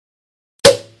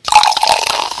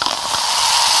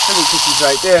Sugar cookies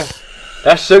right there.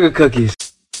 That's sugar cookies.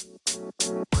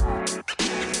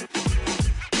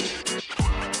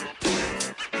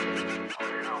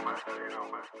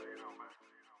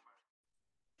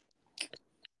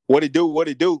 What it do? What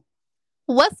it do?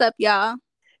 What's up, y'all?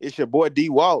 It's your boy D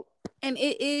Walt. And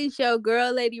it is your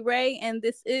girl, Lady Ray, and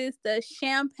this is the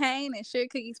Champagne and Sugar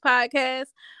Cookies podcast,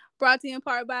 brought to you in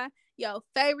part by your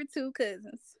favorite two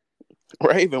cousins.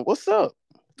 Raven, what's up?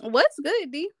 What's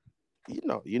good, D?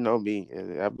 You know me.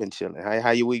 I've been chilling.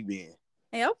 How your week been?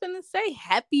 Hey, I'm finna say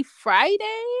happy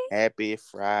Friday. Happy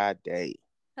Friday.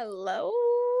 Hello.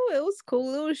 It was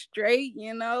cool. It was straight,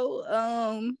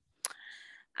 I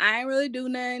ain't really do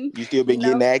nothing. You still been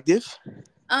getting active?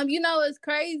 It's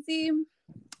crazy.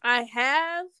 I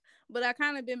have, but I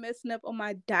kind of been messing up on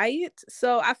my diet.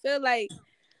 So I feel like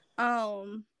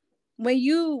when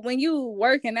you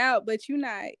working out but you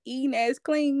not eating as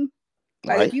clean,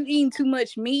 like right. If you eating too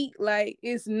much meat, like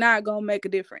it's not gonna make a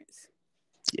difference.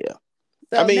 Yeah.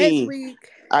 So next week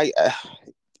I'm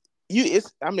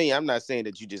not saying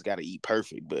that you just gotta eat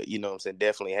perfect, but you know what I'm saying,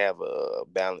 definitely have a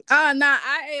balance. I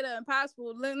ate an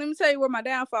Impossible. Let me tell you where my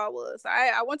downfall was.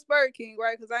 I went to Burger King,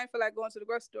 right? Because I didn't feel like going to the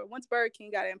grocery store. Went to Burger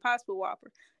King, got an Impossible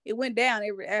Whopper. It went down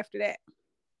after that.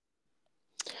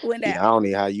 It went down. Yeah, I don't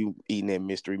know how you eating that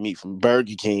mystery meat from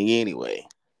Burger King anyway.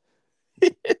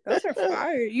 Those are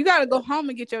fire. You gotta go home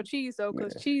and get your cheese though,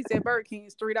 because cheese at Burger King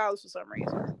is $3 for some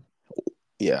reason.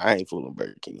 Yeah, I ain't fooling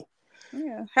Burger King.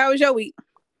 Yeah. How was your week?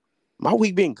 My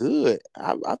week been good.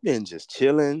 I've been just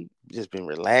chilling, just been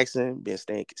relaxing, been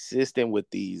staying consistent with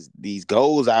these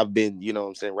goals I've been, you know what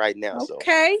I'm saying, right now.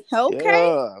 Okay.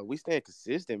 Yeah, we staying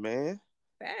consistent, man.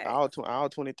 Thanks. All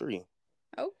 23.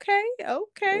 Okay. Yeah.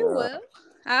 Well,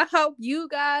 I hope you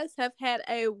guys have had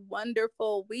a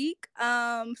wonderful week.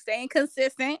 Staying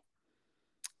consistent.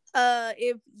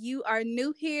 If you are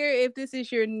new here, if this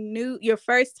is your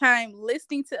first time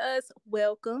listening to us,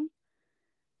 welcome.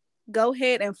 Go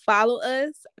ahead and follow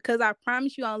us, because I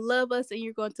promise you I'll love us and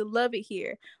you're going to love it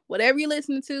here. Whatever you're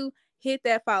listening to, hit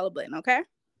that follow button, okay?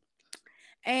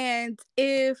 And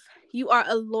if you are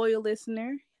a loyal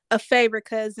listener, a favorite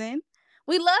cousin,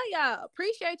 we love y'all.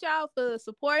 Appreciate y'all for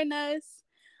supporting us,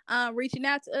 reaching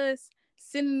out to us,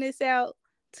 sending this out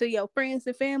to your friends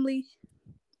and family,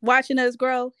 watching us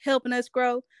grow, helping us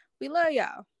grow. We love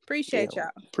y'all. Appreciate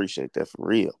y'all. Appreciate that for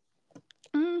real.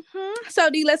 So,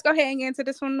 D, let's go ahead and get into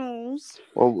this one news.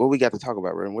 Well, what we got to talk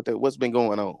about, Ren? What's been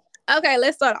going on? Okay,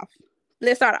 let's start off.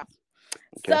 Okay.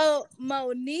 So,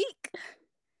 Monique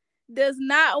does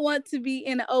not want to be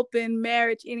in an open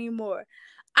marriage anymore.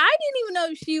 I didn't even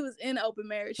know she was in an open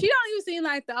marriage. She don't even seem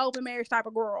like the open marriage type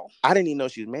of girl. I didn't even know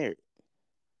she was married.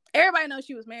 Everybody knows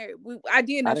she was married. I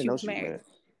didn't know she was married.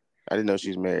 I didn't know she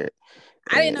was married.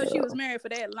 I didn't know she was married for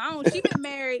that long. She been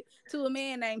married to a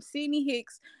man named Sidney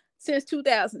Hicks since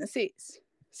 2006.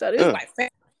 So this is like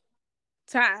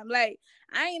time. Like,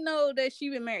 I ain't know that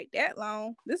she been married that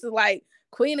long. This is like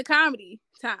Queen of Comedy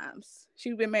times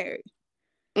she been married.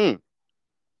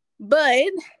 But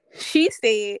she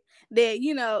said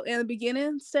that, in the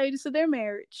beginning stages of their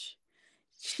marriage,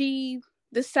 she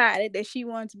decided that she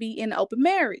wanted to be in an open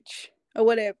marriage or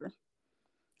whatever.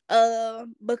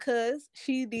 Because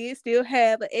she did still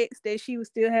have an ex that she was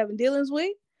still having dealings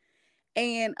with.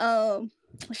 And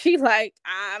she's like,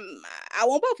 I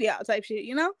want both of y'all type shit,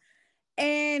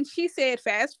 And she said,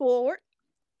 fast forward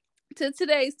to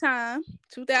today's time,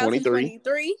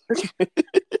 2023.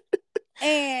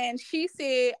 And she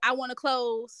said, I want to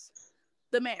close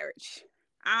the marriage.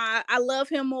 I love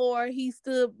him more. He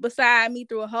stood beside me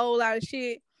through a whole lot of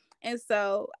shit. And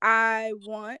so I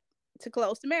want to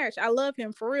close the marriage. I love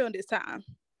him for real this time.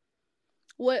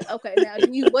 What? Okay, now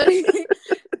what do you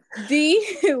think?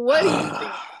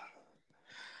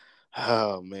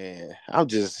 Oh man, I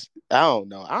don't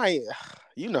know.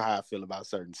 You know how I feel about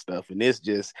certain stuff, and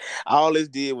all this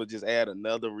did was just add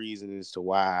another reason as to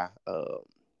why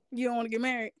you don't want to get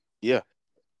married. Yeah.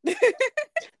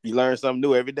 You learn something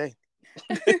new every day.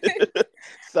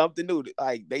 Something new.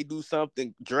 Like, they do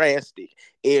something drastic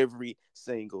every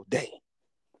single day.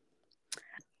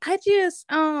 I just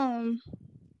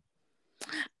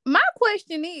my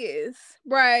question is,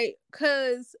 right,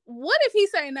 because what if he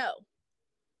say no?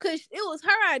 Because it was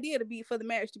her idea for the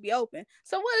marriage to be open.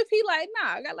 So what if he like,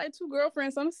 nah, I got like 2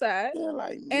 girlfriends on the side. Yeah,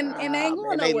 like, and they ain't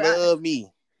going nowhere. They love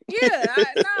me. Yeah,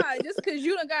 just because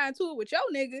you done got into it with your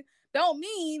nigga don't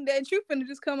mean that you finna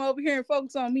just come over here and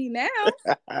focus on me now.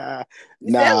 That's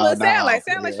what it sound like.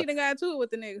 Sound like she done got into it with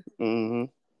the nigga. Mm-hmm.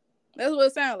 That's what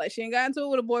it sounds like. She ain't got into it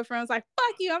with a boyfriend. It's like,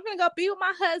 fuck you, I'm finna go be with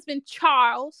my husband,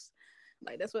 Charles.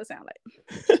 Like, that's what it sound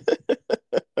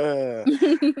like.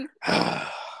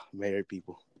 married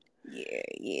people.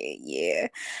 Yeah.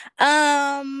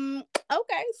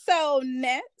 Okay, so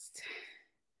next,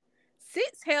 6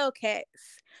 Hellcats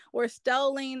were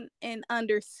stolen in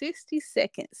under 60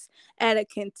 seconds at a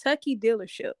Kentucky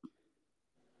dealership.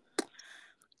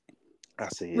 I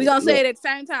said, We're gonna say look. it at the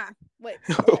same time. Wait,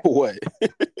 what?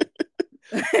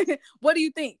 What? What do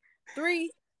you think?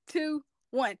 3, 2,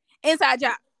 1. Inside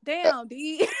job. Damn,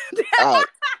 D. I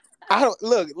don't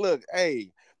look.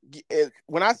 Hey,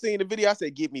 when I seen the video, I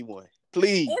said, "Get me one,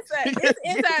 please." It's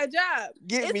inside job.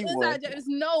 Get It's me inside one. job. There's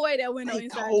no way that went no They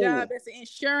inside cold. job. That's an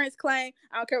insurance claim.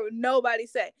 I don't care what nobody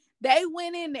say. They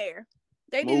went in there.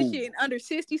 They did this shit in under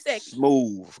 60 seconds.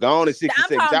 Smooth. Gone in 60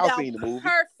 seconds. Y'all seen the movie?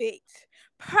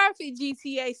 Perfect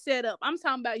GTA setup. I'm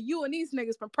talking about you and these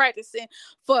niggas been practicing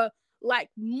for like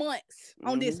months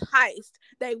on this heist.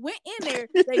 They went in there.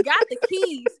 They got the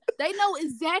keys. They know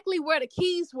exactly where the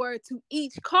keys were to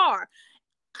each car.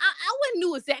 I wouldn't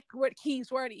knew exactly where the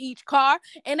keys were to each car.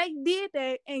 And they did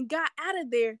that and got out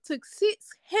of there. Took 6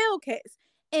 Hellcats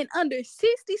in under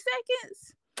 60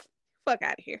 seconds. Fuck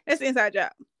out of here. That's the inside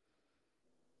job.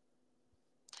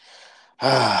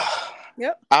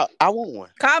 Yep. I want one.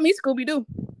 Call me Scooby-Doo.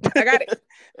 I got it.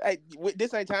 Hey,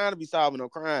 this ain't time to be solving no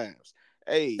crimes.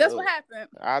 Hey, that's what happened.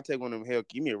 I'll take one of them. Hell,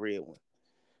 give me a red one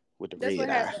with the that's red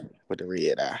eye. Happened. With the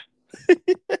red eye.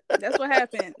 That's what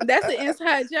happened. That's the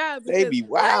inside job. They be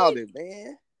wilding,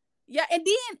 man. Yeah, and then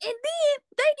they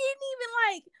didn't even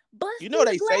like bust. You know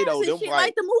they say though, them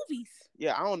like the movies.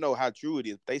 Yeah, I don't know how true it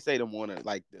is. They say them wanna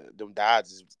like them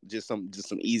Dodges just some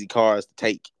easy cars to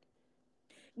take.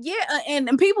 Yeah, and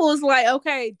people was like,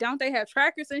 okay, don't they have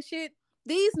trackers and shit?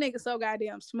 These niggas so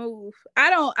goddamn smooth.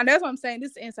 And that's what I'm saying.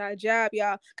 This is an inside job,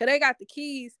 y'all. Cause they got the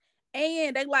keys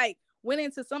and they like went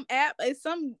into some app. It's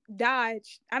some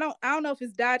Dodge. I don't know if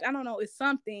it's Dodge. I don't know. It's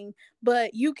something,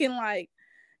 but you can like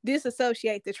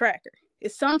disassociate the tracker.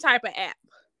 It's some type of app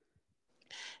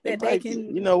that they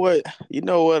can. You know what?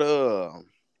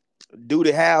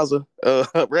 Duty Hauser,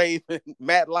 Raven,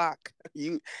 Matlock.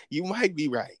 You might be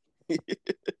right.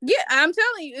 Yeah, I'm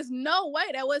telling you, it's no way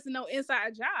that wasn't no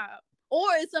inside job. Or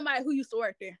it's somebody who used to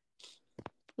work there.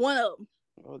 One of them.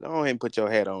 Well, don't even put your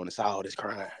head on. It's all this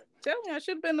crime. Tell me I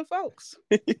should have been the folks.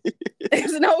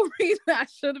 There's no reason I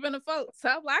should have been the folks. So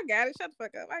I'm like, I got it. Shut the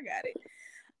fuck up. I got it.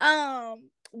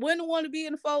 Wouldn't want to be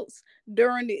in the folks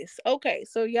during this. Okay,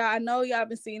 so y'all, I know y'all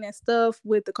been seeing that stuff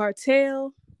with the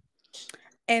cartel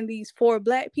and these 4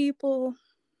 black people.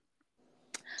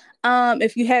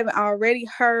 If you haven't already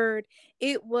heard,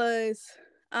 it was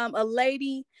a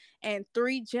lady and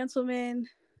 3 gentlemen.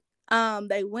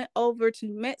 They went over to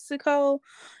Mexico.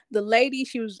 The lady,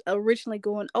 she was originally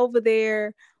going over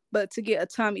there, but to get a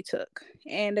tummy tuck.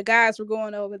 And the guys were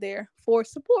going over there for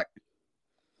support.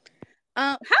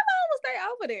 How long was they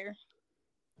over there?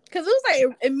 Because it was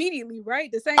like immediately, right?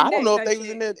 The same day. I don't know if they was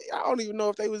in there. I don't even know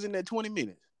if they was in there 20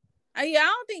 minutes. Yeah, I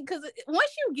don't think, because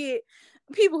once you get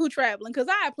people who traveling, because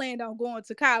I planned on going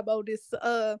to Cabo this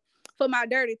for my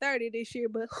Dirty 30 this year,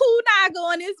 but who not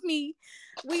going is me.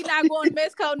 We not going to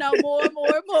Mexico no more.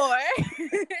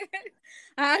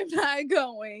 I'm not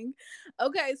going.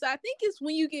 Okay, so I think it's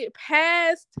when you get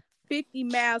past 50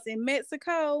 miles in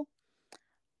Mexico,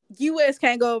 U.S.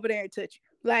 can't go over there and touch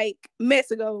you. Like,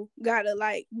 Mexico gotta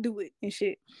like do it and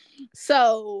shit.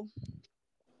 So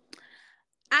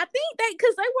I think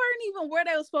because they weren't even where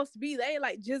they were supposed to be. They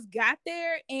like just got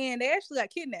there and they actually got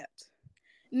kidnapped.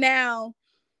 Now,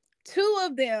 2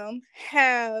 of them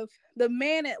have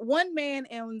one man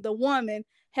and the woman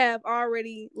have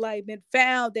already like been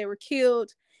found. They were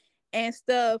killed and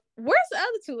stuff. Where's the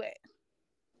other 2 at?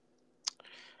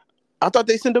 I thought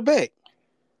they sent them back.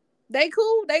 They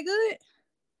cool? They good?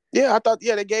 Yeah, I thought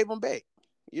they gave them back.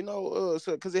 You know,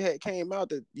 so because it had came out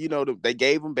that they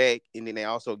gave them back, and then they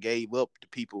also gave up the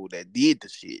people that did the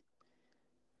shit.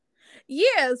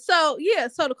 Yeah, so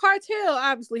the cartel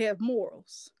obviously have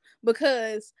morals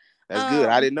because that's good.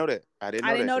 I didn't know that. I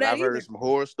didn't know that. I've either. heard some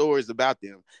horror stories about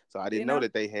them, so I didn't know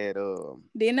that they had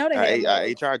didn't know they had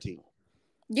a HR team.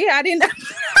 Yeah, I didn't.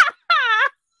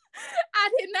 I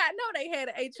did not know they had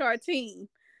an HR team.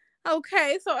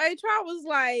 Okay, so HR was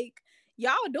like,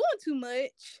 y'all doing too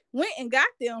much. Went and got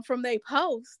them from their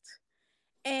post.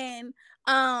 And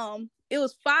it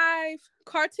was 5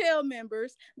 cartel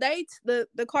members. The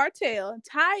cartel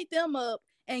tied them up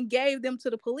and gave them to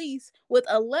the police with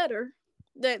a letter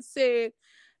that said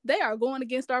they are going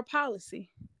against our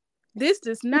policy.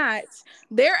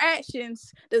 Their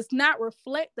actions does not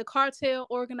reflect the Cartel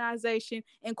Organization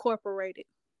Incorporated.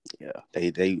 Yeah,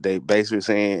 they basically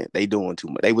saying they doing too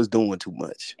much. They was doing too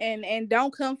much. And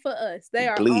don't come for us. They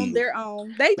are Please. on their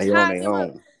own. They on tied their them own.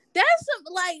 up. That's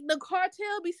like the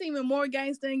cartel be seeming more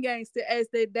gangster and gangster as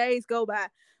the days go by.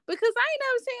 Because I ain't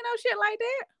never seen no shit like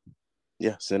that.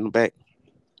 Yeah, send them back.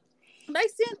 They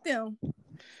sent them.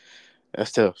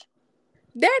 That's tough.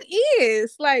 That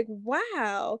is like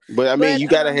wow. But I mean, you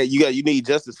need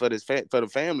justice for for the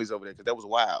families over there, because that was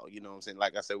wild. You know what I'm saying?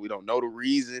 Like I said, we don't know the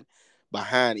reason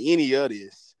behind any of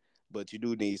this, but you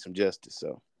do need some justice.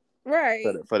 So right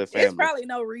for the family, it's probably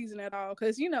no reason at all,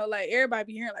 because like everybody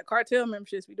be hearing like cartel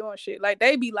memberships be doing shit. Like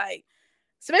they be like,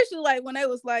 especially like when they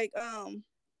was like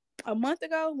a month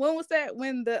ago. When was that?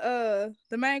 When the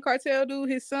main cartel dude,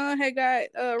 his son had got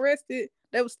arrested.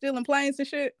 They was stealing planes and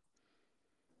shit.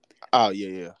 Oh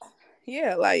yeah.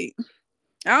 Yeah, like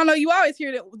I don't know. You always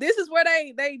hear that this is where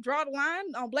they draw the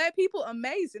line on black people.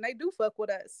 Amazing, they do fuck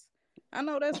with us. I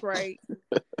know that's right.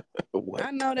 What? I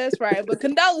know that's right. But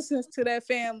condolences to that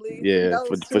family. Yeah,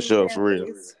 for sure, for real.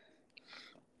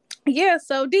 Yeah.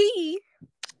 So D,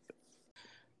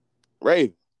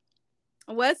 Raven,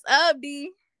 what's up,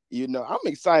 D? You know, I'm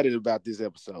excited about this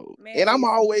episode. Man, and I'm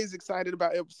always excited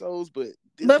about episodes, but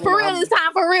for real, this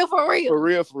time, for real. For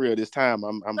real, this time,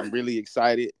 I'm really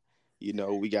excited. You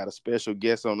know, we got a special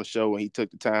guest on the show, and he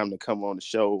took the time to come on the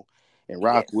show and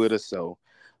rock with us. So,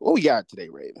 what we got today,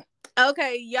 Raven?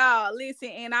 Okay, y'all, listen,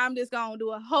 and I'm just gonna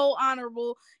do a whole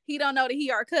honorable. He don't know that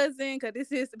he our cousin, because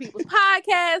this is the People's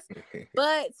Podcast.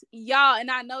 But y'all, and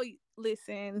I know,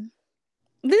 listen.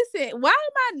 Why am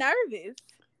I nervous?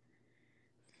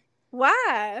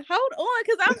 Why? Hold on,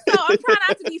 because I'm trying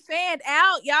not to be fanned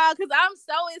out, y'all, because I'm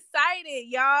so excited,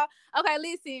 y'all. Okay,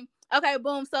 listen. Okay,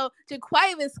 boom. So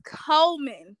JaQuavis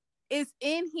Coleman is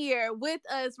in here with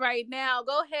us right now.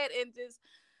 Go ahead and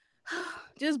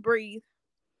just breathe.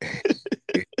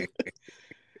 Because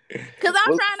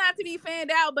I'm trying not to be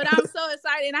fanned out, but I'm so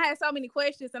excited, and I have so many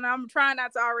questions, and I'm trying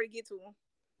not to already get to them.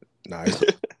 Nice.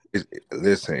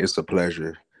 Listen, it's a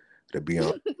pleasure to be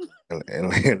on,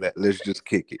 and let's just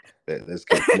kick it. Let's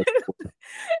kick it.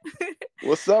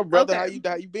 What's up, brother? Okay.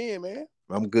 How you been, man?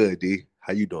 I'm good, D.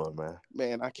 How you doing, man?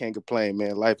 Man, I can't complain,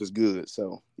 man. Life is good,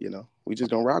 so we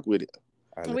just gonna rock with it.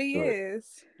 We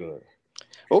is good.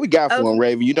 What we got for him,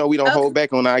 Raven? You know we don't hold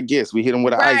back on our guests. We hit them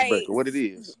with an icebreaker. What it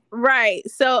is? Right.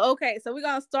 So so we're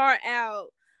gonna start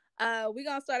out.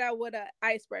 With an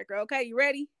icebreaker. Okay, you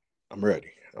ready? I'm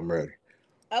ready.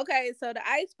 Okay, so the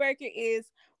icebreaker is: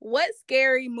 what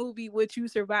scary movie would you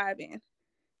survive in?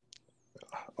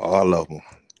 All of them.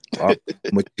 Now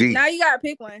you gotta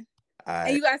pick one,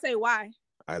 and you gotta say why.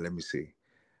 All right, let me see.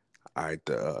 All right,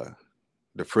 the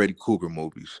Freddy Krueger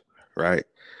movies, right?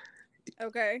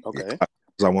 Okay. Because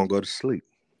I won't go to sleep.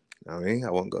 I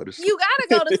won't go to sleep. You gotta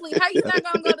go to sleep. How you not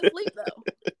gonna go to sleep though?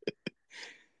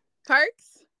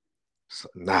 Perks?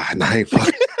 Nah, I ain't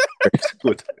fucking.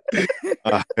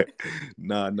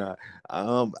 Nah.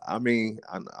 I mean,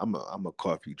 I'm a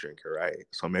coffee drinker, right?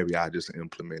 So maybe I just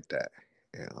implement that.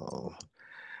 And,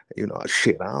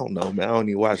 shit, I don't know, man. I don't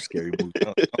even watch scary movies.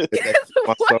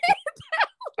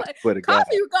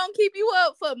 Coffee gonna keep you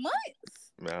up for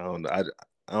months. Man, I don't know.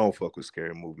 I don't fuck with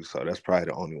scary movies, so that's probably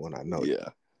the only one I know. Yeah,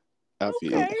 I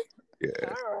feel you. Yeah.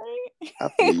 All right. I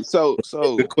feel you. So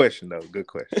good question though. Good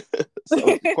question. So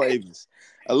JaQuavis,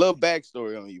 a little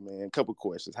backstory on you, man. A couple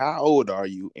questions. How old are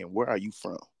you, and where are you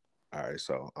from? All right,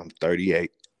 so I'm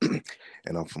 38,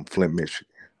 and I'm from Flint, Michigan.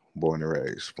 Born and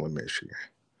raised Flint, Michigan.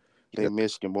 Flint,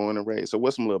 Michigan, born and raised. So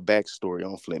what's some little backstory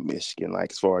on Flint, Michigan,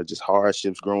 like as far as just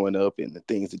hardships growing up and the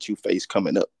things that you face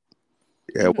coming up?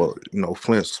 Yeah, well,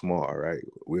 Flint's small, right?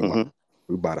 We're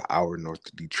about an hour north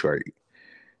of Detroit,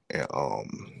 and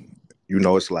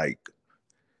it's like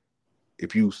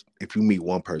if you meet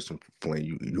one person from Flint,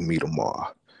 you meet them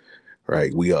all,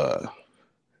 right? We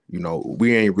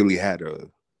we ain't really had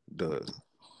the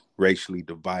racially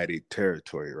divided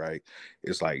territory, right?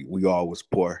 It's like we all was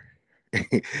poor,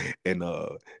 and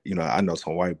I know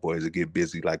some white boys that get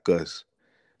busy like us,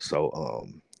 so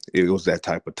it was that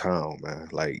type of town, man.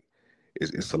 Like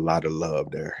it's a lot of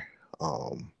love there,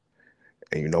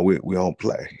 and we don't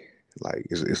play. Like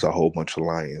it's a whole bunch of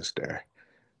lions there,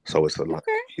 so it's a lot.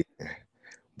 Okay.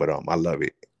 But I love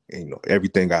it. And,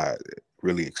 everything I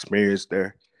really experienced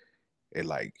there,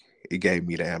 it gave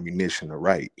me the ammunition to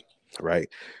write, right?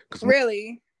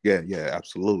 Really? Yeah,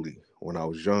 absolutely. When I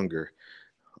was younger,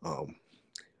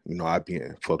 I'd be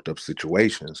in fucked up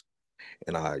situations,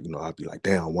 and I'd be like,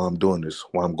 damn, why I'm doing this?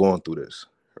 Why I'm going through this?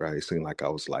 Right? It seemed like I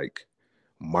was like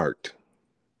marked.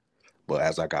 But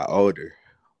as I got older,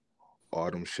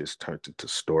 all them shits turned into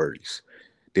stories.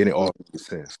 Then it all made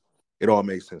sense. It all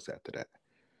made sense after that.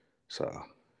 So,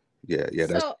 yeah,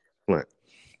 that's Flint.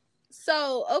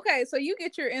 So, okay, so you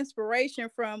get your inspiration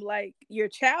from like your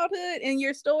childhood and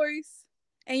your stories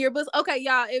and your books. Okay,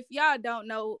 y'all, if y'all don't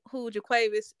know who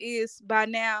JaQuavis is by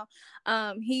now,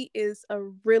 he is a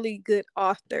really good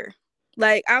author.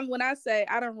 Like when I say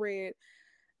I done read,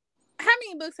 how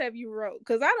many books have you wrote?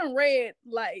 Because I done read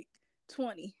like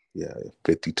 20. Yeah,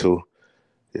 52.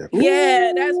 Yeah.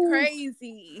 Yeah, that's Ooh.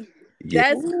 crazy.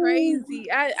 Yeah. That's Ooh. crazy.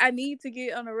 I need to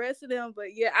get on the rest of them,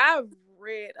 but yeah, I've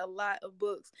read a lot of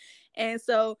books. And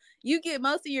so you get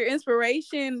most of your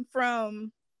inspiration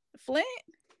from Flint?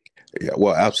 Yeah.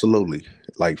 Well, absolutely.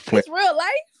 Like Flint. It's real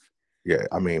life? Yeah.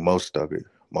 I mean, most of it.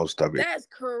 Most of it. That's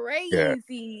Yeah.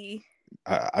 crazy.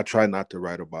 I try not to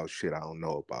write about shit I don't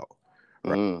know about.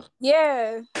 Right. Mm.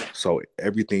 Yeah. So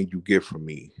everything you get from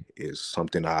me is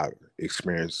something I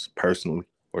experienced personally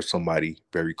or somebody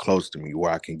very close to me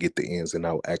where I can get the ins and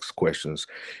out, ask questions,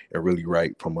 and really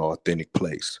write from an authentic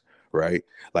place, right?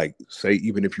 Like, say,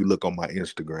 even if you look on my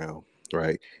Instagram,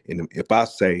 right? And if I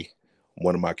say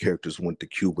one of my characters went to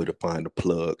Cuba to find a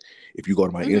plug, if you go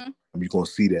to my Instagram, you're going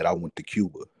to see that I went to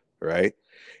Cuba, right?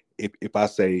 If I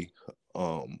say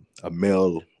a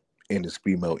male and his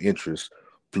female interest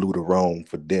flew to Rome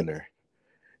for dinner,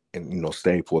 and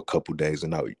stay for a couple days,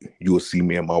 and now you will see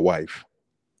me and my wife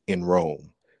in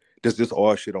Rome. There's just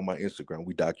all shit on my Instagram.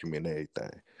 We document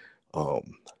everything. Um,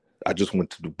 I just went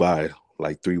to Dubai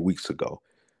like 3 weeks ago,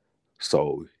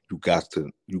 so you got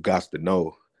to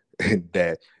know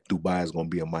that Dubai is gonna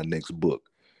be in my next book.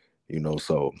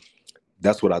 So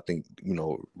that's what I think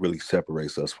really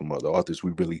separates us from other authors.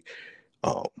 We really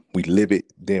we live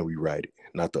it, then we write it,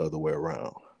 not the other way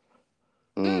around.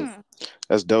 Mm.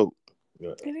 That's dope.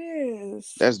 Yeah. It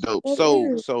is. That's dope. It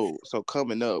So is. so so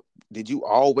coming up, did you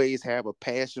always have a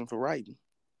passion for writing?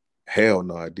 Hell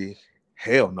no, I did.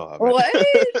 Hell no, man. What?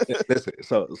 Listen,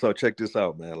 so check this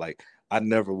out, man. Like, I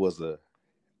never was a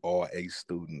all A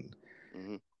student.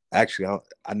 Mm-hmm. Actually,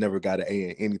 I never got an A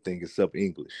in anything except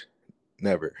English.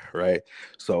 Never, right?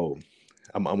 So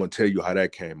I'm gonna tell you how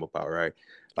that came about, right?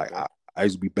 Like, Okay. I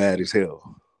used to be bad as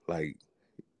hell. Like,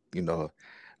 you know,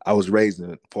 I was raised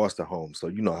in foster home, so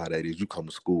you know how that is. You come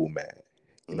to school mad,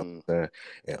 you know Mm. what I'm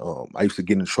saying? And I used to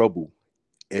get in trouble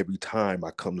every time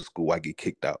I come to school. I get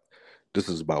kicked out. This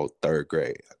is about third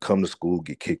grade. I come to school,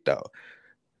 get kicked out.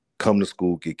 Come to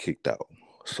school, get kicked out.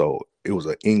 So it was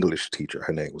an English teacher.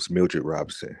 Her name was Mildred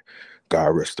Robinson.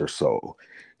 God rest her soul.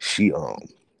 She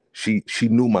she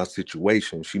knew my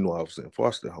situation. She knew I was in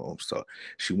foster home. So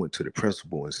she went to the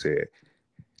principal and said,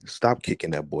 "Stop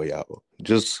kicking that boy out.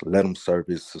 Just let him serve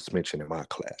his suspension in my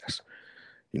class."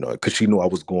 Because she knew I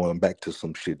was going back to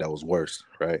some shit that was worse,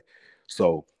 right?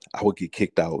 So I would get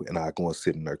kicked out and I go and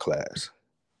sit in her class.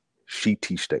 She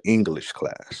teach the English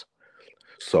class.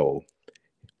 So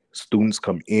students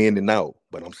come in and out,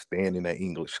 but I'm staying in that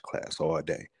English class all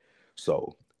day.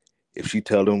 So if she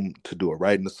tell them to do a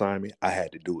writing assignment, I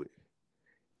had to do it.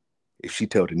 If she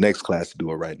tell the next class to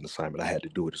do a writing assignment, I had to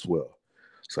do it as well.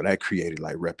 So that created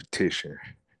like repetition,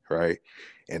 right?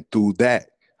 And through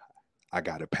that, I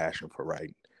got a passion for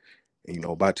writing.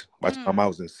 And by the time I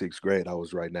was in sixth grade, I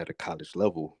was writing at a college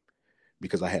level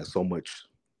because I had so much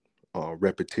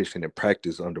repetition and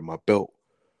practice under my belt.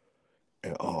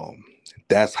 And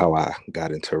that's how I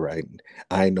got into writing.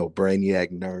 I ain't no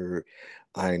brainiac nerd.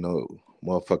 I ain't no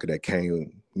motherfucker that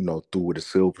came, through with a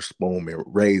silver spoon and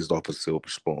raised off a silver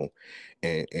spoon.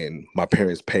 And my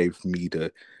parents paid for me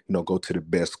to, go to the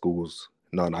best schools.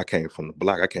 No, I came from the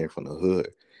block. I came from the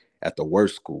hood at the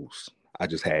worst schools. I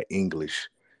just had English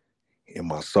in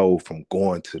my soul from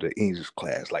going to the English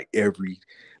class.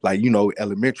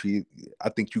 Elementary, I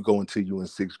think you go until you in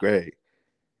sixth grade.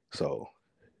 So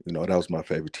that was my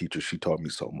favorite teacher. She taught me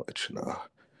so much.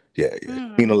 Yeah. She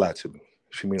mean a lot to me.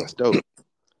 She mean a That's lot. dope.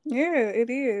 Yeah, it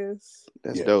is.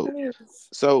 That's Yeah. dope. It is.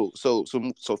 So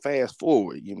fast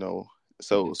forward, Mhm.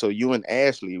 So you and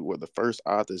Ashley were the first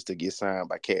authors to get signed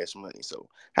by Cash Money. So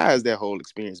how has that whole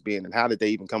experience been, and how did they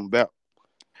even come about?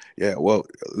 Yeah. Well,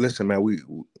 listen, man,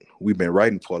 we've been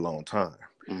writing for a long time.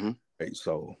 Mm-hmm. Right?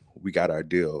 So we got our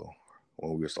deal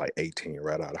when we was like 18,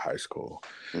 right out of high school.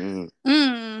 Mm-hmm.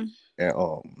 Mm. And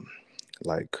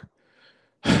like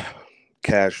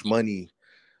Cash Money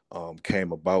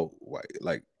came about,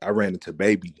 like I ran into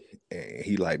Baby and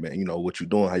he like, "Man, what you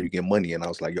doing, how you get money?" And I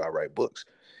was like, "Yo, I write books."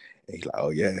 And he's like, "Oh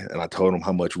yeah." And I told him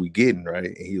how much we getting, right?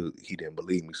 And he didn't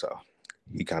believe me. So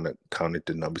he kind of counted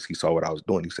the numbers. He saw what I was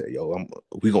doing. He said, "Yo,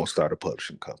 we gonna start a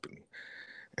publishing company."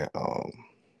 And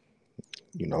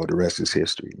the rest is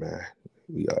history, man.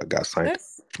 We got signed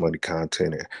That's to Money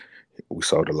Content, and we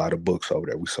sold a lot of books over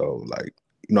there. We sold, like,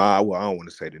 I don't want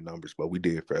to say the numbers, but we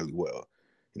did fairly well.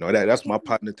 You know, that's my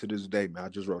partner to this day, man. I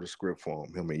just wrote a script for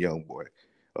him and Young Boy,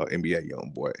 NBA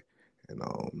Young Boy. And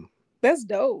that's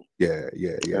dope. Yeah.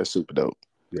 That's super dope.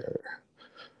 Yeah.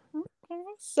 Okay.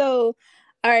 So,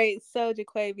 all right. So,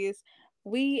 JaQuavis,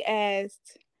 we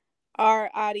asked our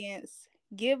audience,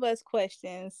 give us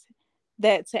questions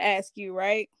to ask you,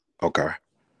 right? Okay.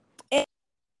 And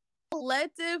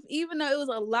collective, even though it was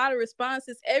a lot of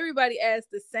responses, everybody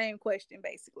asked the same question,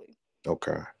 basically.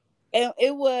 Okay. And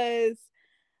it was,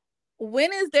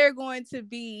 when is there going to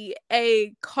be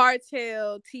a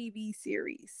Cartel TV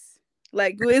series?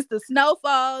 Like, it's the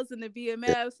Snowfalls and the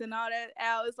BMFs and all that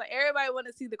out. It's like everybody want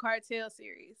to see the Cartel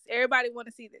series. Everybody want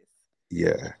to see this.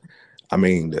 Yeah. I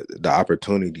mean, the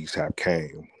opportunities have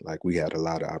came. Like, we had a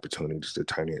lot of opportunities to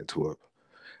turn it into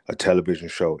a television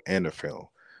show and a film.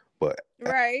 But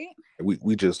right,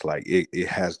 we just like it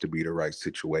has to be the right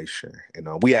situation. And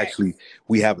we actually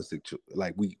we have a situation,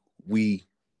 like we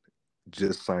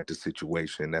just signed a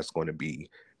situation that's going to be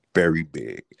very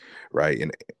big, right?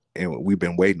 And we've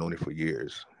been waiting on it for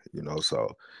years, you know.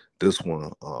 So this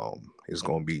one is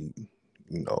going to be,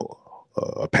 you know,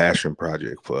 a passion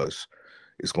project for us.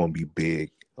 It's going to be big,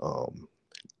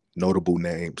 notable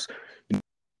names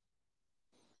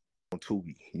on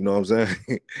Tubi. You know what I'm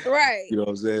saying? Right. You know what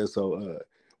I'm saying? So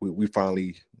we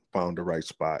finally found the right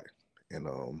spot, and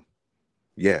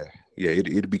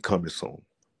it'll be coming soon.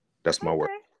 That's my word.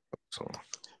 So.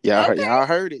 Y'all heard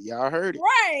it. Y'all heard it.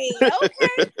 Right.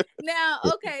 Okay. Now,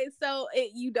 okay. So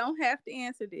you don't have to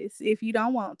answer this if you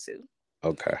don't want to.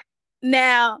 Okay.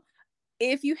 Now,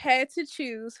 if you had to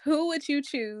choose, who would you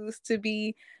choose to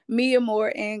be Mia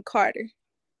Moore and Carter?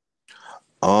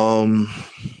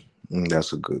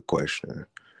 That's a good question.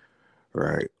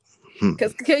 Right.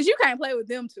 Because you can't play with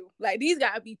them two. Like, these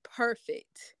gotta be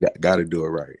perfect. Got to do it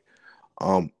right.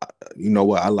 You know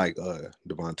what? I like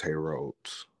Devontae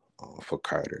Rhodes for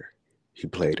Carter. He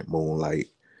played in Moonlight.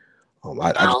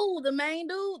 The main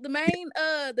dude,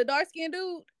 the dark skinned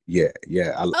dude. Yeah.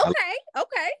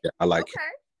 Okay. I like him.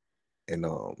 And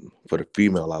for the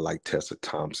female, I like Tessa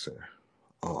Thompson.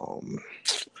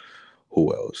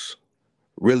 Who else?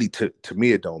 Really, to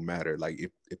me, it don't matter. Like,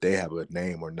 if they have a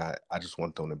name or not, I just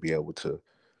want them to be able to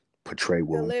portray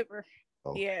what deliver.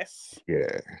 Yes.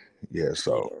 Yeah.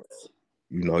 So,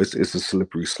 you know, it's a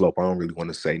slippery slope. I don't really want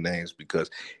to say names because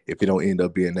if it don't end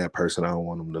up being that person, I don't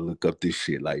want them to look up this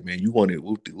shit. Like, man, you want it?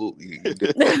 So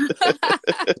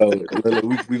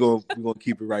we gonna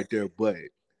keep it right there. But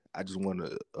I just want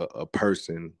a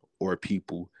person or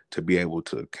people to be able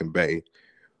to convey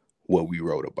what we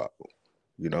wrote about.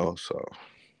 You know, so.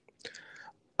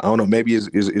 I don't know. Maybe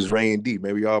it's Rain D.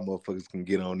 Maybe y'all motherfuckers can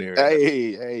get on there.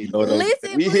 Hey. You know,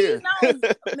 listen, we here.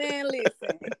 Man,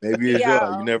 listen. Maybe it's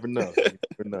y'all. You never know.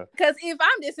 Because if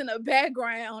I'm just in the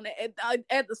background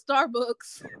at the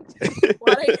Starbucks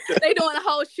while they doing a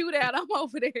whole shootout, I'm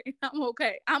over there. I'm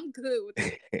okay. I'm good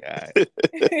with it.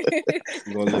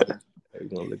 We're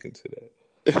gonna look into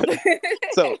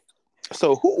that.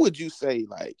 So who would you say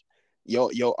like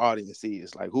your audience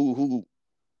is? Like who?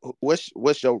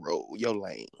 What's your role, your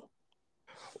lane?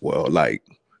 Well, like,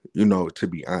 you know, to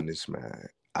be honest, man,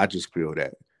 I just feel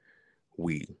that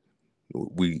we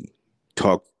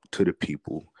talk to the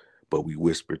people, but we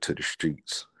whisper to the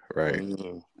streets, right?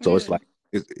 Mm-hmm. So it's like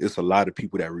it's a lot of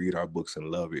people that read our books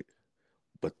and love it,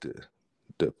 but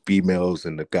the females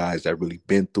and the guys that really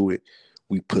been through it,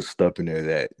 we put stuff in there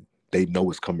that they know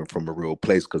it's coming from a real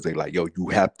place because they like, yo, you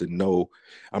have to know.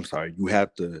 You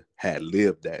have to have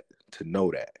lived that to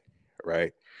know that,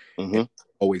 right? Mm-hmm.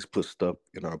 Always put stuff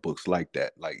in our books like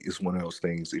that. Like, it's one of those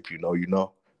things, if you know, you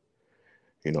know.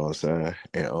 You know what I'm saying?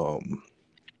 And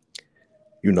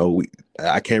you know,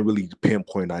 I can't really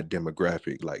pinpoint our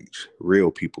demographic. Like,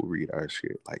 real people read our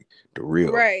shit, like the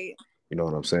real. Right. You know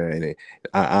what I'm saying? And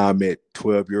I met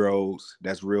 12-year-olds,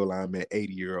 that's real. I met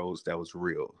 80-year-olds, that was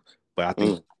real. But I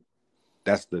think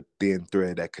that's the thin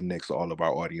thread that connects all of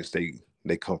our audience.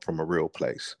 They come from a real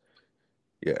place.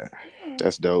 Yeah,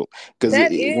 that's dope. Because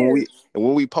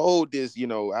when we polled this, you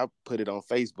know, I put it on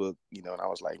Facebook, you know, and I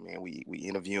was like, man, we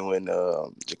interviewing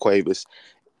JaQuavis.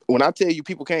 When I tell you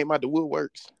people came out the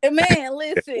woodworks, man,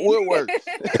 listen, woodworks.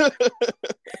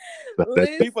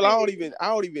 People I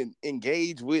don't even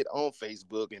engage with on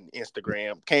Facebook and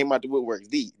Instagram came out the woodworks.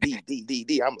 D.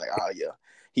 I'm like, oh yeah,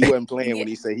 he wasn't playing when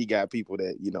he said he got people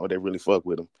that, you know, that really fuck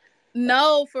with him.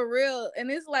 No, for real. And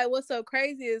it's like, what's so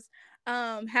crazy is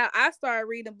how I started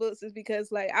reading books is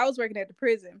because, like, I was working at the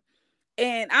prison,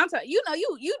 and I'm telling you, know,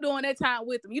 you doing that time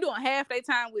with them, you doing half that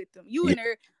time with them, you in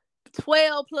there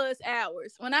 12 plus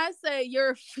hours. When I say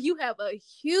you have a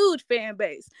huge fan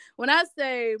base, when I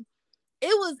say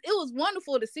was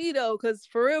wonderful to see though, because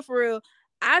for real,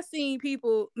 I seen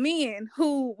men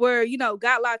who were,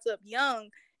 got locked up young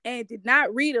and did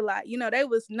not read a lot. They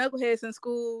was knuckleheads in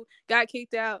school, got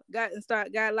kicked out, got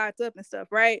locked up and stuff,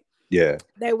 right? Yeah.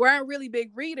 They weren't really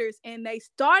big readers, and they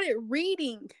started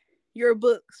reading your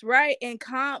books, right? And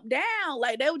calm down.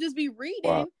 Like they would just be reading.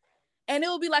 Wow. And it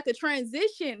would be like a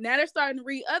transition. Now they're starting to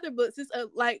read other books. It's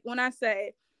like when I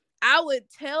say, I would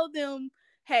tell them,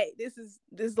 hey, this is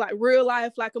like real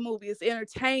life, like a movie. It's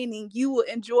entertaining. You will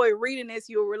enjoy reading this.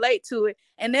 You'll relate to it.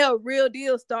 And they'll real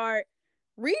deal start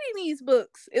reading these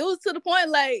books. It was to the point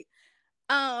like,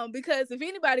 because if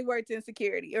anybody worked in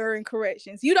security or in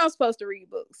corrections, you don't supposed to read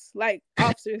books. Like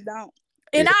officers don't.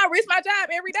 And I risk my job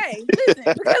every day. Listen,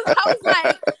 because I was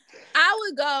like, I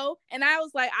would go and I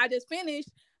was like, I just finished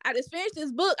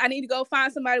this book. I need to go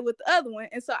find somebody with the other one.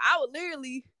 And so I would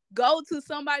literally go to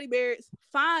somebody barracks,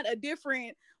 find a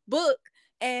different book,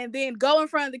 and then go in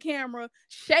front of the camera,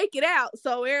 shake it out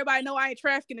so everybody know I ain't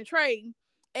trafficking and trading,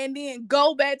 and then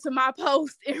go back to my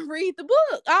post and read the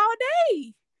book all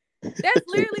day. That's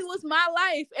literally was my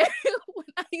life when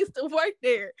I used to work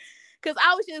there, because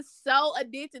I was just so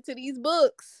addicted to these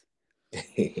books.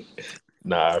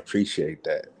 Nah, I appreciate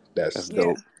that. That's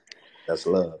dope. That's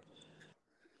love.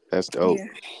 That's dope.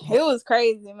 Yeah. It was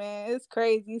crazy, man. It's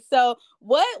crazy. So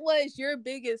what was your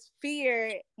biggest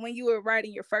fear when you were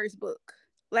writing your first book?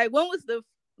 Like, when was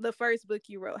the first book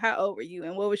you wrote? How old were you?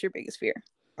 And what was your biggest fear?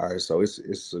 All right. So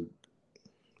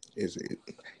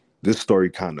this story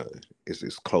kind of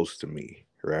is close to me,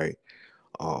 right?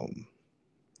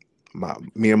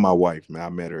 Me and my wife, man, I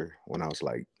met her when I was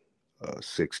like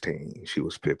 16. She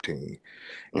was 15.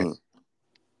 And,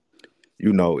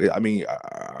 I mean,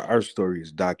 our story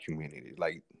is documented.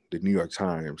 Like the New York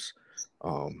Times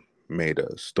made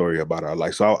a story about our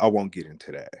life. So I won't get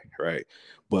into that, right?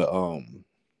 But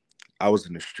I was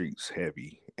in the streets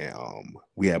heavy, and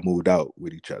we had moved out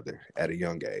with each other at a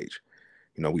young age.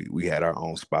 We had our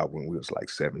own spot when we was like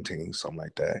 17, something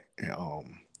like that. And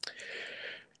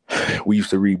we used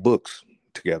to read books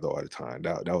together all the time.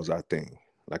 That was our thing.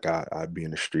 Like I'd be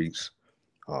in the streets.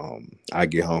 I'd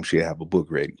get home, she'd have a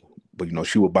book ready. But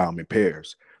she would buy them in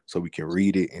pairs so we can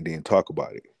read it and then talk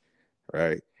about it.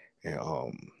 Right.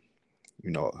 And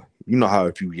you know how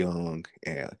if you're young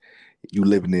and you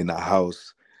living in a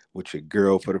house with your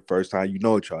girl for the first time, you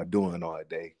know what y'all doing all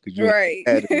day. Because you right.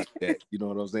 had it like that. You know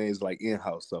what I'm saying? It's like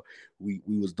in-house. So we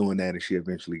was doing that, and she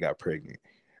eventually got pregnant.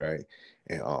 Right.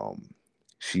 And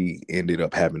she ended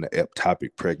up having an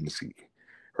ectopic pregnancy.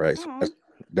 Right. So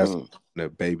that's when the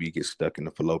baby gets stuck in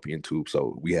the fallopian tube.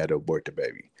 So we had to abort the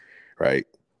baby. Right.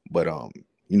 But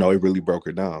it really broke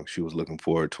her down. She was looking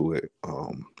forward to it.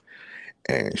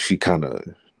 And she kind of,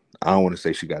 I don't want to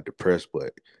say she got depressed,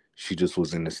 but she just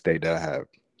was in a state that I have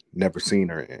never seen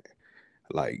her in,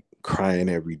 like crying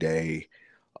every day,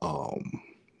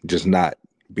 just not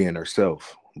being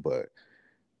herself. But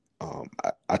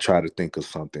I try to think of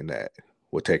something that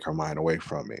would take her mind away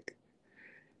from it.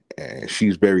 And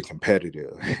she's very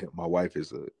competitive. My wife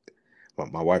is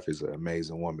an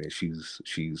amazing woman.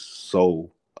 She's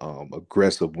so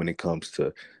aggressive when it comes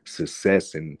to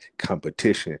success and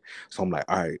competition. So I'm like,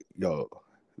 all right, yo,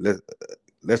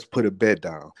 let's put a bet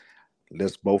down.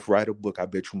 Let's both write a book. I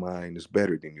bet you mine is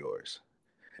better than yours.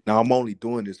 Now I'm only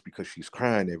doing this because she's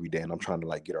crying every day, and I'm trying to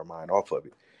like get her mind off of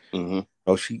it. Mm-hmm.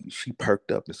 Oh, she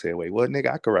perked up and said, "Wait, well,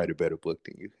 nigga, I could write a better book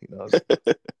than you." You know.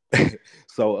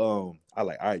 So I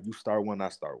like, all right, you start one, I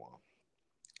start one.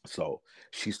 So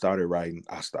she started writing,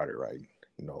 I started writing.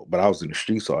 But I was in the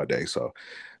streets all day, so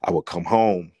I would come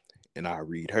home and I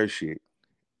read her shit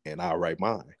and I write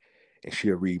mine. And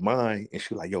she'll read mine and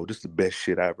she's like, yo, this is the best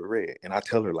shit I ever read. And I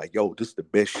tell her like, yo, this is the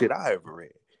best shit I ever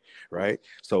read. Right.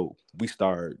 So we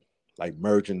start like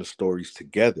merging the stories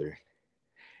together.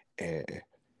 And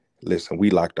listen,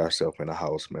 we locked ourselves in a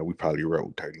house, man. We probably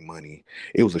wrote dirty money.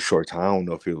 It was a short time. I don't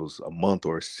know if it was a month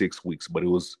or 6 weeks, but it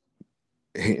was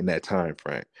in that time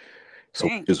frame. So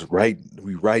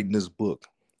we writing this book.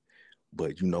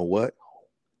 But you know what?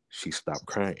 She stopped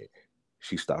crying.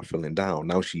 She stopped feeling down.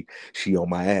 Now she on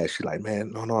my ass. She like,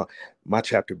 man, no, my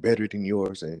chapter better than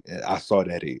yours. And I saw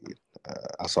that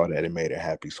it made her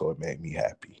happy, so it made me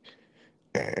happy.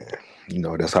 And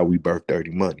that's how we birthed Dirty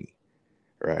Money,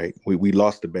 right? We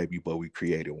lost the baby, but we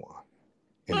created one.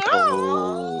 And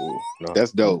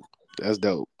that's dope. That's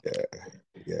dope.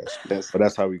 Yeah.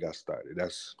 That's how we got started.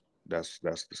 That's the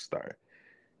start.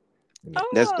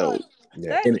 That's dope.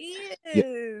 Yeah.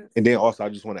 And then also I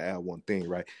just want to add one thing,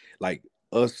 right? Like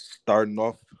us starting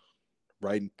off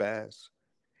writing fast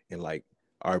and like,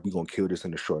 all right, we're gonna kill this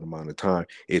in a short amount of time.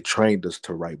 It trained us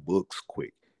to write books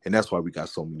quick. And that's why we got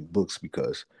so many books,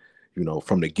 because, you know,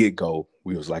 from the get-go,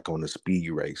 we was like on a speed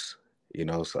race, you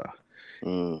know, so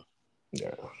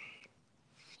yeah.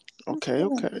 Okay.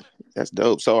 That's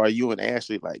dope. So are you and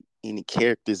Ashley like any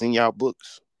characters in y'all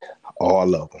books?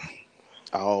 All of them.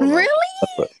 Really?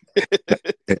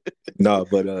 No,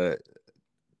 but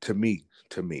to me,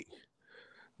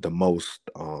 the most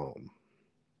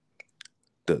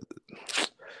the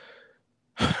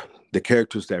the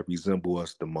characters that resemble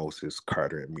us the most is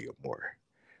Carter and Mia Moore.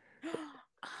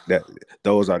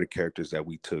 Those are the characters that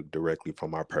we took directly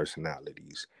from our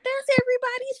personalities. That's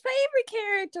everybody's favorite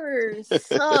characters.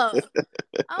 Oh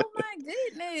my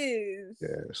goodness.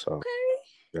 Yeah, so okay.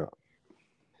 Yeah.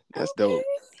 That's dope.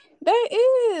 That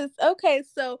is. Okay,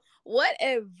 so what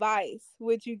advice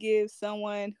would you give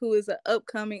someone who is an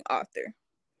upcoming author?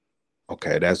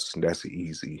 Okay, that's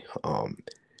easy.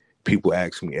 People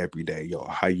ask me every day, yo,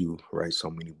 how you write so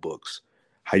many books?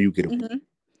 How you get a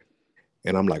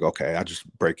And I'm like, okay, I just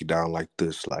break it down like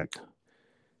this. Like,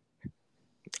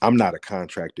 I'm not a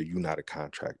contractor, you're not a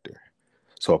contractor.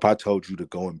 So if I told you to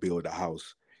go and build a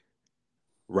house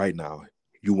right now,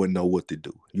 you wouldn't know what to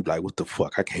do. You'd be like, what the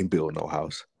fuck? I can't build no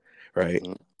house, right?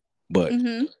 But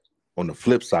on the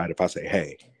flip side, if I say,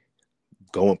 hey,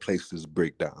 go and place this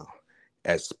brick down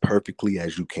as perfectly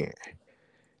as you can,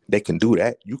 they can do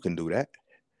that. You can do that.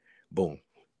 Boom.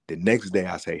 The next day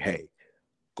I say, hey,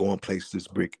 go and place this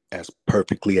brick as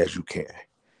perfectly as you can,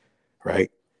 right?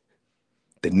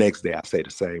 The next day I say the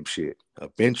same shit.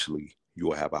 Eventually you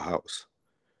will have a house,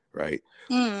 right?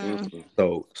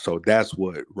 So that's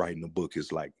what writing a book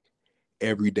is like.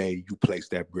 Every day you place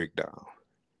that brick down,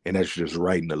 and that's just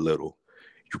writing a little.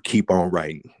 You keep on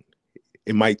writing.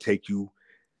 It might take you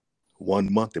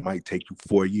 1 month, it might take you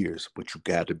 4 years, but you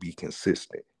got to be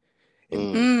consistent.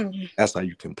 And that's how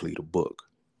you complete a book.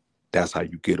 That's how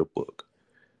you get a book.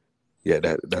 Yeah,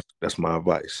 that's my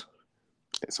advice.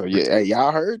 So yeah, hey,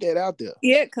 y'all heard that out there.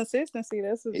 Yeah, consistency.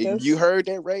 That's You heard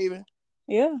that, Raven?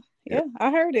 Yeah,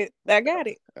 I heard it. I got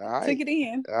it. All right. Took it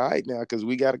in. All right, now, because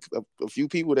we got a few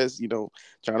people that's, you know,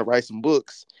 trying to write some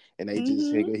books, and they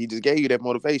he just gave you that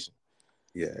motivation.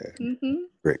 Yeah.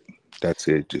 Brick. That's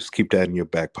it. Just keep that in your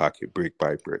back pocket, brick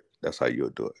by brick. That's how you'll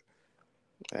do it.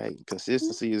 Hey,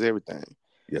 consistency is everything.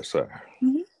 Yes, sir.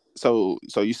 So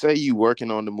you say you working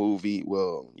on the movie,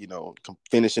 well, you know,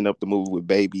 finishing up the movie with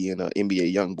Baby and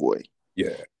NBA Youngboy.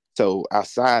 Yeah. So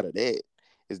outside of that,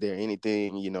 is there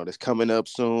anything, you know, that's coming up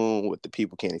soon, what the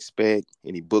people can expect?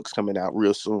 Any books coming out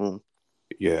real soon?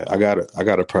 Yeah, I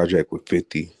got a project with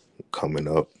 50 coming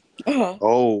up.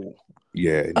 Oh.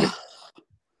 Yeah.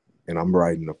 And I'm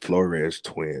writing the Flores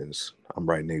twins. I'm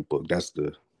writing a book. That's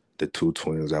the two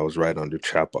twins that was right under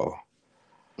Chapo.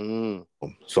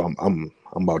 So I'm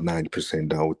about 90%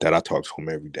 done with that. I talk to him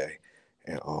every day.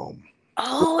 And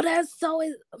that's so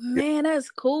man, that's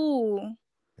cool.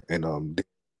 And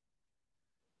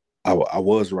I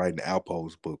was writing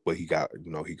Alpo's book, but he got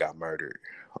murdered.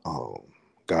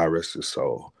 God rest his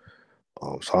soul.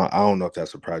 So I don't know if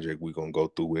that's a project we're gonna go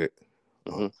through with.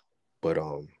 But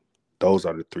those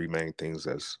are the three main things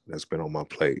that's been on my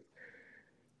plate.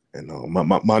 And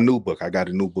my new book, I got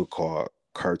a new book called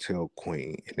CARTEL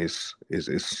Queen, and it's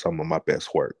some of my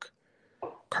best work.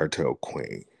 CARTEL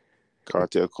Queen.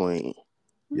 CARTEL Queen.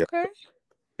 Yeah. Okay.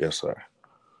 Yes, sir.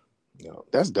 Yeah.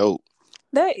 That's dope.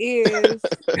 That is.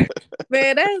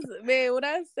 Man, when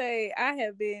I say I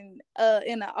have been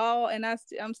in the awe, and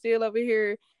I'm still over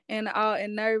here in the awe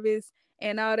and nervous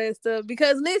and all that stuff.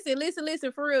 Because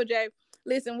listen, for real, Jay.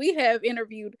 Listen, we have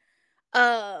interviewed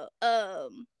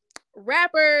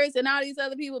rappers and all these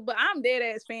other people, but I'm dead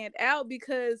ass fanned out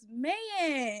because,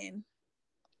 man,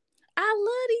 I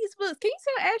love these books. Can you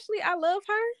tell Ashley I love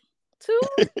her too?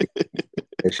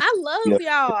 I love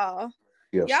y'all.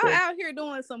 Yes, y'all out here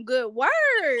doing some good work,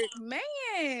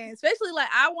 man. Especially like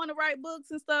I want to write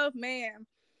books and stuff, man.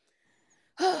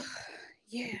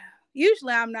 Yeah.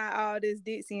 Usually I'm not all this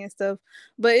ditzy and stuff,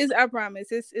 but I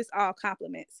promise it's all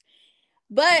compliments.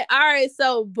 But all right,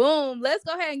 so boom, let's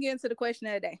go ahead and get into the question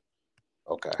of the day.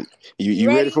 Okay. You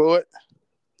ready for it?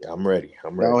 Yeah, I'm ready.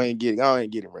 Go ahead and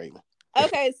get it, Raymond.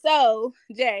 Okay, so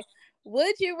Jay,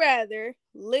 would you rather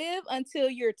live until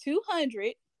you're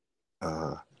 200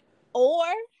 or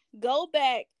go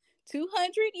back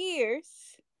 200 years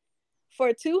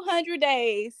for 200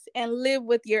 days and live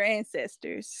with your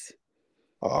ancestors?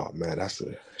 Oh man, that's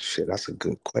a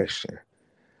good question.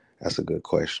 That's a good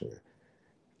question.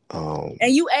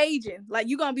 And you aging, like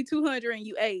you gonna be 200 and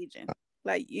you aging,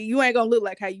 like you ain't gonna look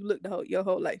like how you look your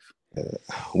whole life.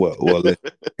 Well,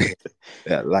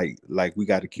 like we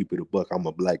got to keep it a buck. I'm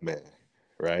a black man,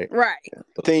 right? Right.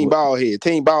 Team ball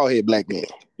head, black man.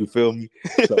 You feel me?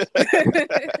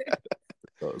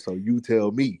 So you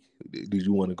tell me, did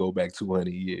you want to go back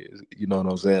 200 years? You know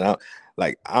what I'm saying? I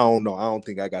don't know. I don't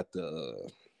think I got the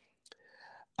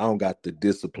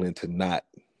discipline to not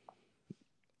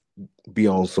be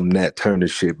on some Nat Turner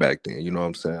shit back then. You know what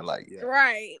I'm saying? Like,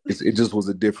 right. It just was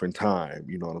a different time.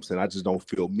 You know what I'm saying? I just don't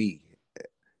feel me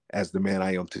as the man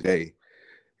I am today.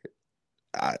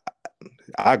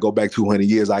 I go back 200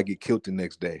 years, I get killed the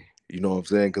next day. You know what I'm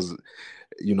saying? Because,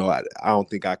 I don't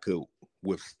think I could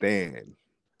withstand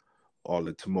all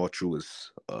the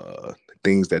tumultuous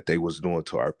things that they was doing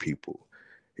to our people.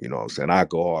 You know what I'm saying? I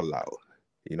go all out.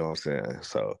 You know what I'm saying?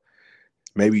 So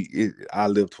maybe I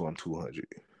live till I'm 200.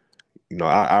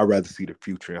 I'd rather see the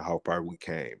future and how far we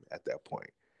came at that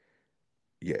point.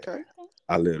 Yeah. Okay.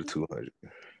 I live to 200.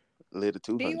 Live to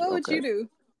 200. What would you do?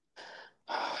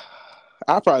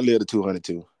 I probably live to 200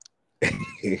 too.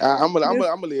 I'm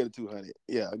gonna live to 200.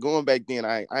 Yeah, going back then,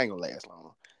 I ain't gonna last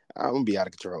long. I'm gonna be out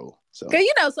of control. So,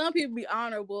 cause some people be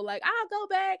honorable. Like, I'll go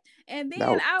back, and then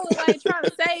I would try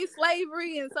to save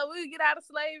slavery, and so we would get out of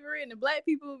slavery, and the black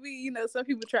people would be, some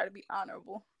people try to be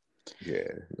honorable.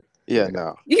 Yeah,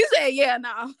 no. You said yeah,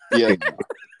 no. Yeah.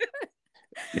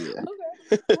 Yeah.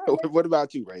 Okay. What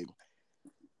about you, Raven?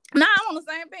 Nah, I'm on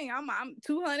the same thing. I'm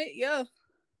 200. Yeah.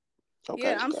 Okay.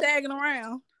 Yeah, I'm sagging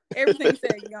around. Everything's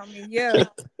sagging on me. Yeah.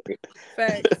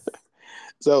 Facts.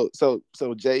 So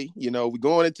Jay, we're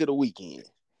going into the weekend,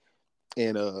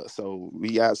 and so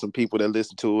we got some people that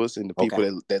listen to us, and the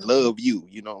people that love you.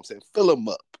 You know what I'm saying? Fill them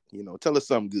up. Tell us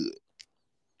something good.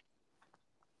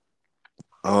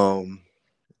 All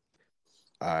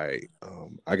right.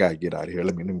 I gotta get out of here.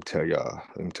 Let me tell y'all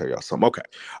something. Okay.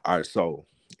 All right. So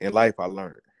in life, I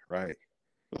learned, right?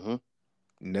 Mm-hmm.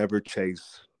 Never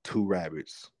chase two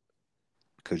rabbits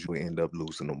because you end up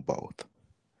losing them both,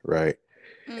 right?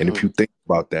 Mm-hmm. And if you think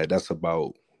about that, that's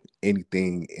about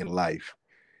anything in life.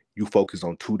 You focus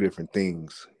on two different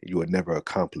things, you will never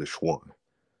accomplish one.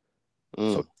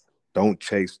 So don't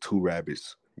chase two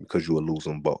rabbits because you will lose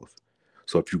them both.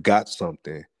 So if you got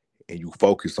something and you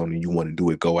focus on it, you want to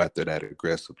do it, go after that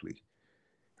aggressively,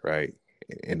 right?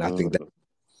 And I think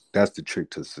that's the trick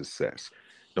to success.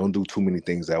 Don't do too many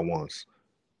things at once.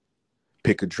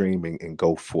 Pick a dream and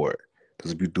go for it.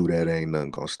 Because if you do that, ain't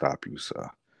nothing gonna stop you. So,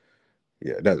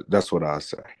 yeah, that's what I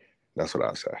say. That's what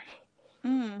I say.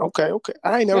 Okay.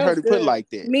 I ain't never heard it put like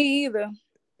that. Me either.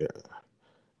 Yeah.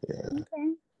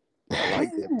 Okay. I like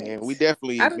that, man. We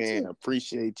definitely, man,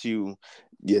 appreciate you.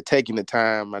 You're taking the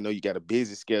time. I know you got a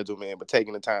busy schedule, man, but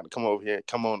taking the time to come over here and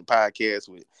come on the podcast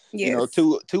with,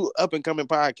 two up and coming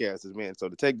podcasters, man. So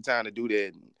to take the time to do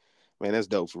that, man, that's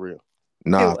dope for real.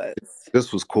 Nah,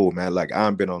 this was cool, man. Like,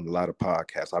 I've been on a lot of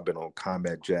podcasts. I've been on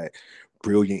Combat Jack,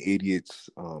 Brilliant Idiots,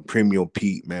 Premium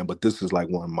Pete, man. But this is like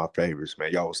one of my favorites,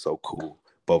 man. Y'all was so cool.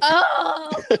 Both.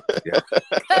 Oh, yeah.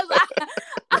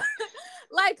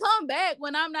 Like, come back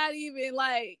when I'm not even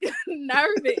like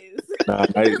nervous.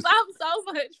 Because I'm so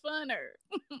much funner.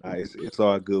 It's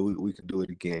all good. We can do it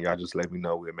again. Y'all just let me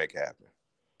know. We'll make it happen.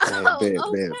 Man,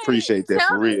 appreciate that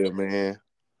for real, man.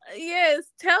 Yes,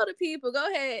 tell the people. Go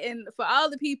ahead, and for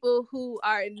all the people who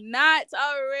are not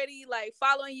already like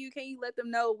following you, can you let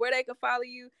them know where they can follow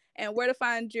you and where to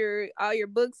find all your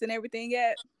books and everything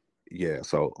at? Yeah,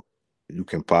 so you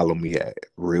can follow me at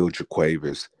Real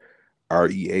JaQuavis,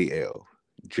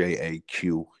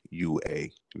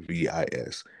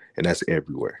 RealJaQuavis, and that's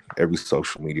everywhere. Every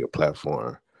social media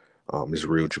platform is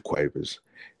Real JaQuavis,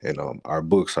 and our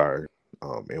books are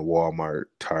in Walmart,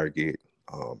 Target,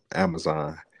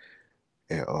 Amazon.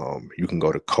 And you can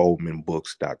go to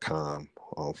ColemanBooks.com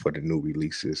for the new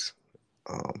releases.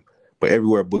 But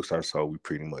everywhere books are sold, we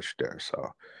pretty much there.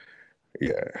 So,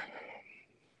 yeah.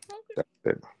 That's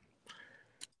it.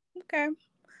 Okay.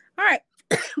 All right.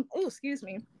 Oh, excuse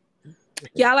me.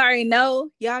 Y'all already know.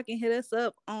 Y'all can hit us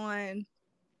up on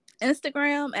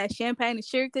Instagram at Champagne and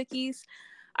Sugar Cookies.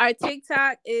 Our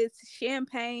TikTok is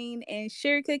Champagne and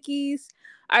Sugar Cookies.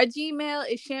 Our Gmail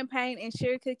is Champagne and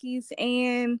Sugar Cookies.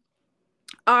 And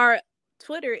our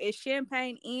Twitter is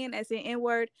Champagne N as in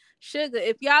N-word Sugar.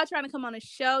 If y'all trying to come on the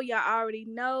show, y'all already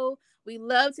know. We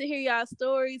love to hear y'all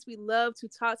stories. We love to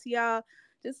talk to y'all.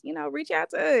 Just, reach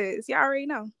out to us. Y'all already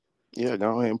know. Yeah,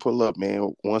 go ahead and pull up,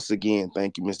 man. Once again,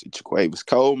 thank you, Mr. JaQuavis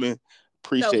Coleman.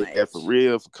 Appreciate that for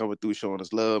real, for coming through, showing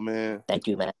us love, man. Thank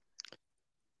you, man.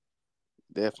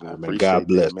 Definitely appreciate God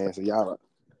bless that, man. So y'all,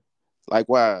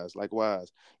 likewise.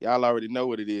 Y'all already know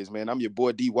what it is, man. I'm your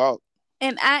boy D-Walk.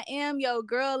 And I am your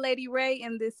girl, Lady Ray,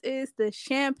 and this is the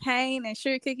Champagne and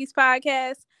Sugar Cookies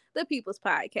podcast, the People's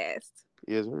Podcast.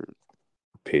 Yes, sir.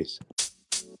 Peace.